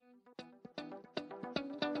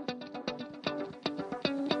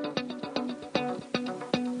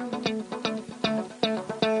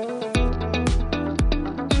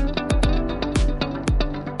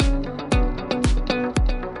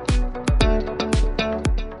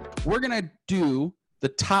We're going to do the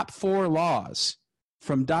top 4 laws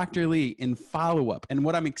from Dr. Lee in follow-up. And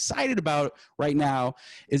what I'm excited about right now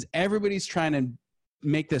is everybody's trying to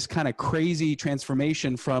make this kind of crazy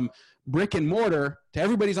transformation from brick and mortar to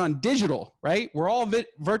everybody's on digital, right? We're all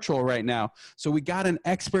virtual right now. So we got an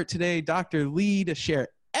expert today, Dr. Lee, to share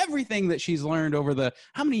everything that she's learned over the,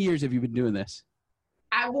 how many years have you been doing this?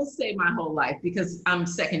 I will say my whole life because I'm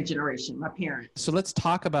second generation, my parents. So let's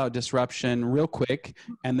talk about disruption real quick,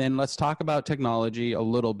 and then let's talk about technology a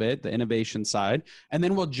little bit, the innovation side, and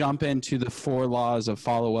then we'll jump into the 4 laws of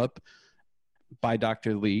follow-up by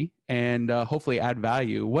Dr. Lee and hopefully add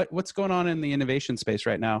value. What's going on in the innovation space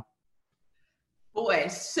right now? Boy,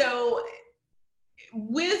 so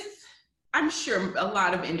I'm sure a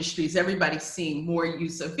lot of industries, everybody's seeing more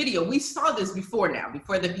use of video. We saw this before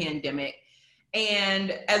the pandemic.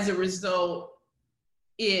 And as a result,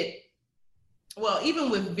 even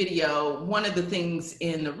with video, one of the things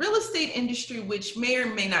in the real estate industry, which may or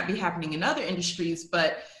may not be happening in other industries,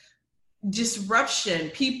 but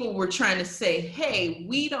disruption, people were trying to say, hey,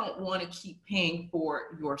 we don't want to keep paying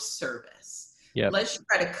for your service. Yep. Let's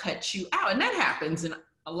try to cut you out. And that happens in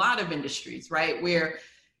a lot of industries, right? Where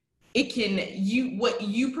what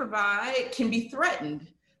you provide can be threatened.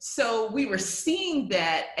 So we were seeing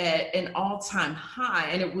that at an all-time high,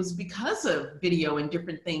 and it was because of video and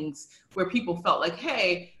different things where people felt like,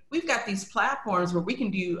 hey, we've got these platforms where we can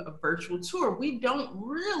do a virtual tour. We don't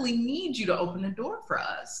really need you to open the door for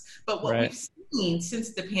us. But what we've seen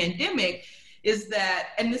since the pandemic is that,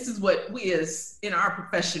 and this is what we as in our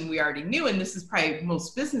profession, we already knew, and this is probably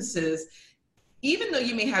most businesses, even though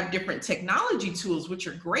you may have different technology tools, which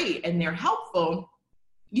are great and they're helpful,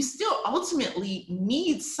 you still ultimately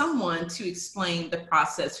need someone to explain the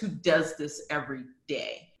process who does this every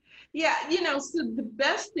day. Yeah, so the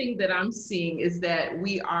best thing that I'm seeing is that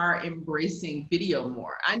we are embracing video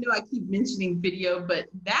more. I know I keep mentioning video, but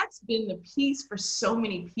that's been the piece for so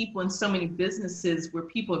many people and so many businesses where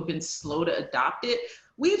people have been slow to adopt it.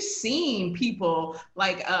 We've seen people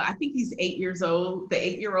like, I think he's 8 years old, the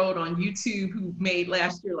 8-year-old on YouTube who made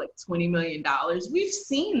last year like $20 million. We've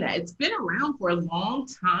seen that. It's been around for a long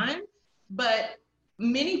time, but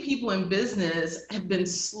many people in business have been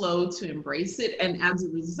slow to embrace it. And as a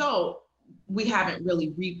result, we haven't really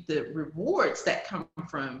reaped the rewards that come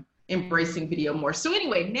from embracing video more. So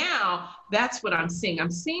anyway, now that's what I'm seeing.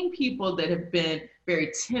 I'm seeing people that have been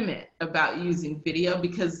very timid about using video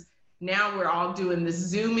because now we're all doing this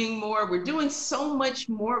Zooming more. We're doing so much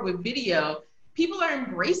more with video. People are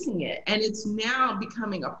embracing it. And it's now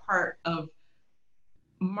becoming a part of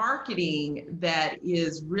marketing that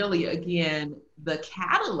is really, again, the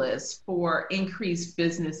catalyst for increased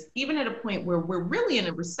business, even at a point where we're really in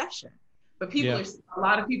a recession. But a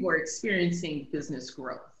lot of people are experiencing business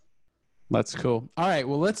growth. That's cool. All right.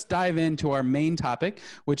 Well, let's dive into our main topic,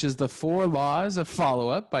 which is the 4 laws of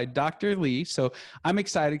follow-up by Dr. Lee. So I'm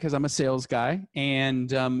excited because I'm a sales guy, and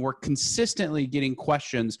we're consistently getting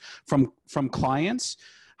questions from clients.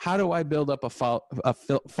 How do I build up a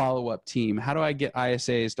follow-up team? How do I get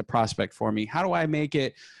ISAs to prospect for me? How do I make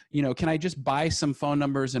it, can I just buy some phone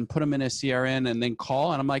numbers and put them in a CRM and then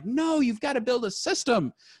call? And I'm like, no, you've got to build a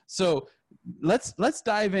system. So let's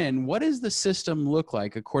dive in. What does the system look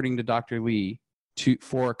like, according to Dr. Lee,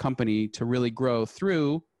 for a company to really grow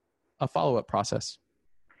through a follow-up process?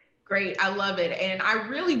 Great. I love it. And I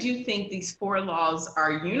really do think these 4 laws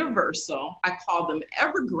are universal. I call them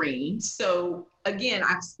evergreen. So again,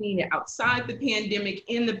 I've seen it outside the pandemic.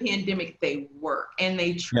 In the pandemic, they work and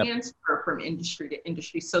they transfer from industry to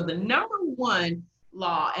industry. So the number 1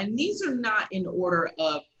 law, and these are not in order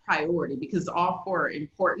of priority because all 4 are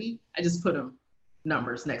important. I just put them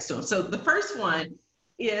numbers next to them. So the first one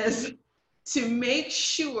is to make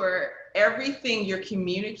sure everything you're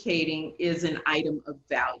communicating is an item of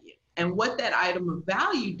value. And what that item of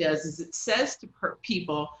value does is it says to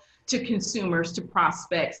people, to consumers, to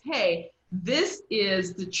prospects, hey, this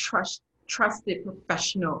is the trusted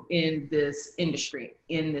professional in this industry,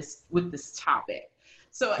 with this topic.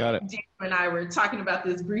 So Dan and I were talking about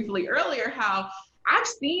this briefly earlier, how I've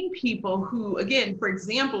seen people who, again, for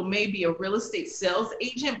example, may be a real estate sales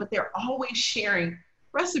agent, but they're always sharing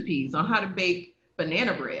recipes on how to bake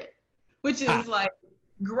banana bread, which is like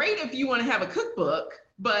great if you want to have a cookbook,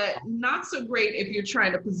 but not so great if you're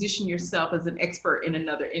trying to position yourself as an expert in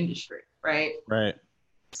another industry, right? Right.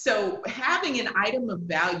 So having an item of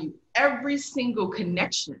value, every single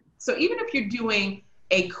connection. So even if you're doing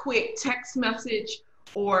a quick text message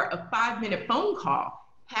or a 5-minute phone call,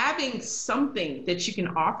 having something that you can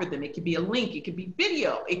offer them, it could be a link, it could be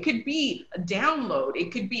video, it could be a download,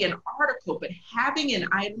 it could be an article, but having an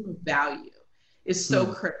item of value is so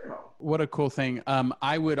critical. What a cool thing.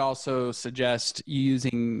 I would also suggest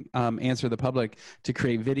using Answer the Public to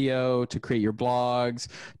create video, to create your blogs,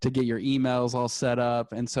 to get your emails all set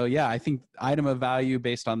up. And so, yeah, I think item of value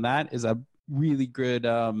based on that is a really good,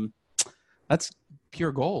 that's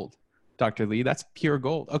pure gold, Dr. Lee. That's pure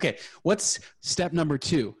gold. Okay, what's step number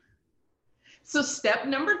 2? So step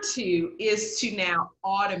number 2 is to now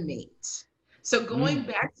automate. So going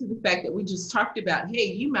back to the fact that we just talked about,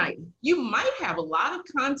 hey, you might have a lot of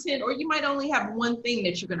content, or you might only have one thing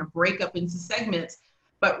that you're going to break up into segments.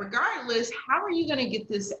 But regardless, how are you going to get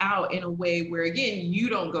this out in a way where, again, you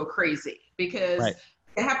don't go crazy? Because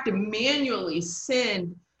you have to manually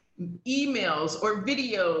send emails or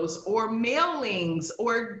videos or mailings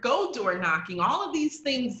or go door knocking, all of these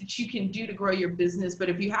things that you can do to grow your business. But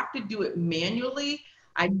if you have to do it manually,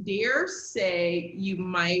 I dare say you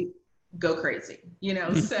might go crazy,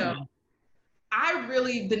 so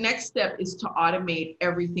the next step is to automate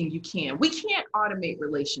everything you can. We can't automate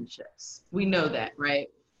relationships. We know that, right?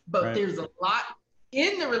 But there's a lot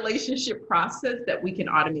in the relationship process that we can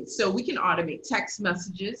automate. So we can automate text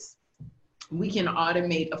messages. We can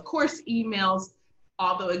automate, of course, emails,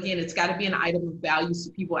 although again, it's got to be an item of value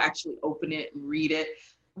so people actually open it and read it.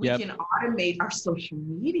 We can automate our social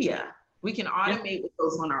media. We can automate what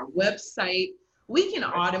goes on our website. We can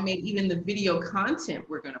automate even the video content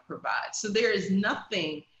we're going to provide. So there is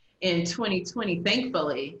nothing in 2020,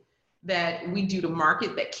 thankfully, that we do to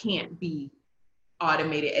market that can't be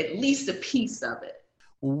automated, at least a piece of it.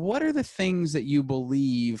 What are the things that you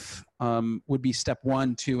believe would be step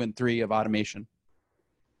 1, 2, and 3 of automation?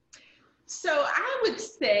 So I would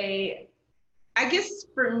say, I guess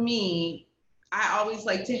for me, I always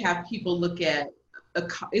like to have people look at,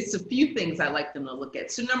 it's a few things I like them to look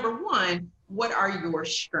at. So number 1, what are your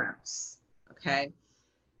strengths? Okay.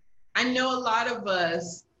 I know a lot of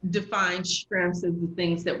us define strengths as the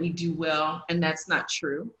things that we do well, and that's not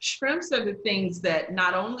true. Strengths are the things that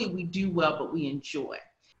not only we do well, but we enjoy.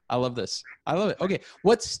 I love this. I love it. Okay.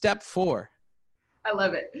 What's step 4? I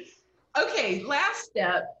love it. Okay. Last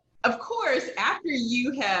step. Of course, after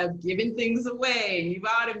you have given things away and you've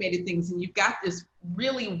automated things and you've got this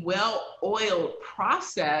really well-oiled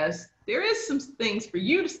process, there is some things for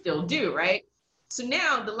you to still do, right? So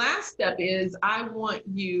now the last step is I want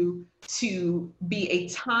you to be a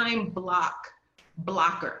time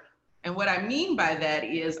blocker. And what I mean by that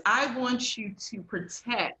is I want you to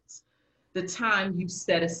protect the time you've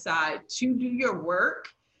set aside to do your work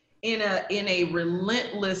in a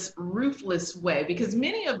relentless, ruthless way. Because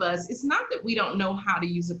many of us, it's not that we don't know how to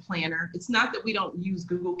use a planner. It's not that we don't use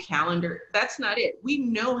Google Calendar. That's not it. We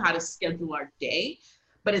know how to schedule our day,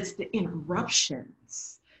 but it's the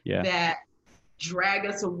interruptions that drag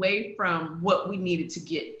us away from what we needed to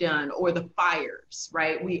get done, or the fires,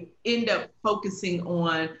 right? We end up focusing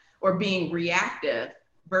on or being reactive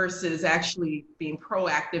versus actually being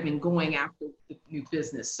proactive and going after the new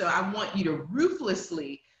business. So I want you to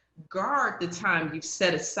ruthlessly guard the time you've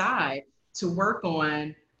set aside to work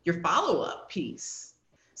on your follow-up piece.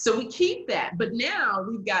 So we keep that, but now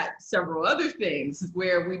we've got several other things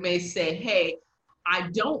where we may say, hey,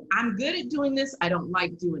 I'm good at doing this. I don't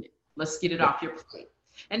like doing it. Let's get it off your plate.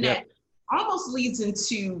 And that almost leads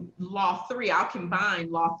into law 3. I'll combine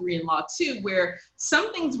law 3 and law 2, where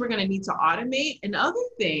some things we're going to need to automate and other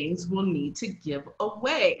things we'll need to give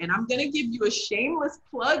away. And I'm going to give you a shameless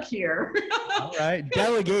plug here. All right.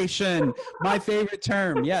 Delegation, my favorite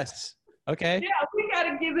term. Yes. Okay. Yeah, we got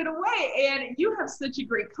to give it away. And you have such a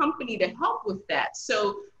great company to help with that.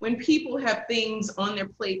 So when people have things on their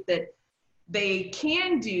plate that they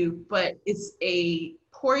can do, but it's a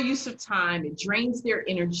poor use of time, it drains their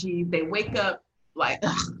energy, they wake up like,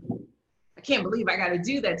 I can't believe I got to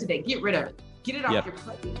do that today. Get rid of it. Get it off your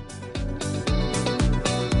plate.